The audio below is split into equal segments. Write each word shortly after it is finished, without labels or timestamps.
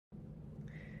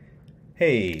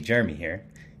Hey, Jeremy here.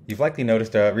 You've likely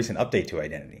noticed a recent update to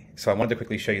Identity, so I wanted to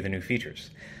quickly show you the new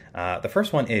features. The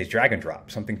first one is drag and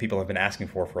drop, something people have been asking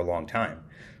for a long time.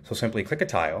 So simply click a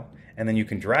tile, and then you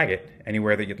can drag it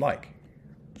anywhere that you'd like.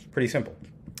 It's pretty simple.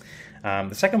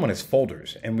 The second one is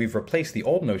folders, and we've replaced the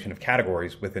old notion of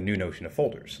categories with a new notion of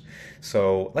folders.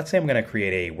 So let's say I'm going to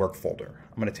create a work folder.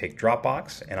 I'm going to take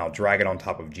Dropbox and I'll drag it on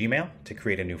top of Gmail to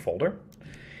create a new folder.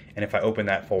 And if I open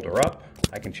that folder up,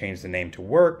 I can change the name to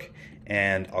work,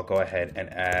 and I'll go ahead and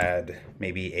add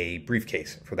maybe a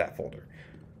briefcase for that folder.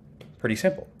 Pretty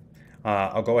simple.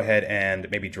 I'll go ahead and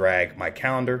maybe drag my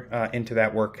calendar into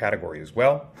that work category as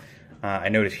well. I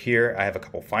notice here I have a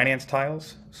couple finance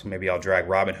tiles, so maybe I'll drag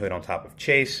Robinhood on top of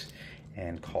Chase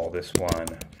and call this one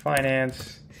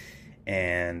finance.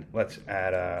 And let's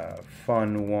add a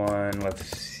fun one. Let's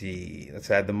see, let's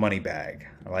add the money bag.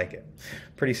 I like it.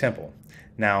 Pretty simple.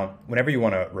 Now, whenever you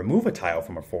want to remove a tile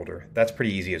from a folder, that's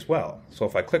pretty easy as well. So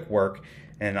if I click work,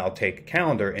 and I'll take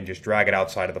calendar and just drag it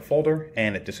outside of the folder,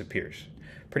 and it disappears.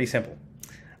 Pretty simple.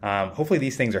 Hopefully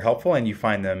these things are helpful and you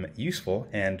find them useful,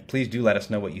 and please do let us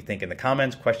know what you think in the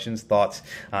comments, questions, thoughts,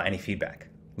 any feedback.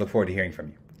 Look forward to hearing from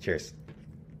you. Cheers.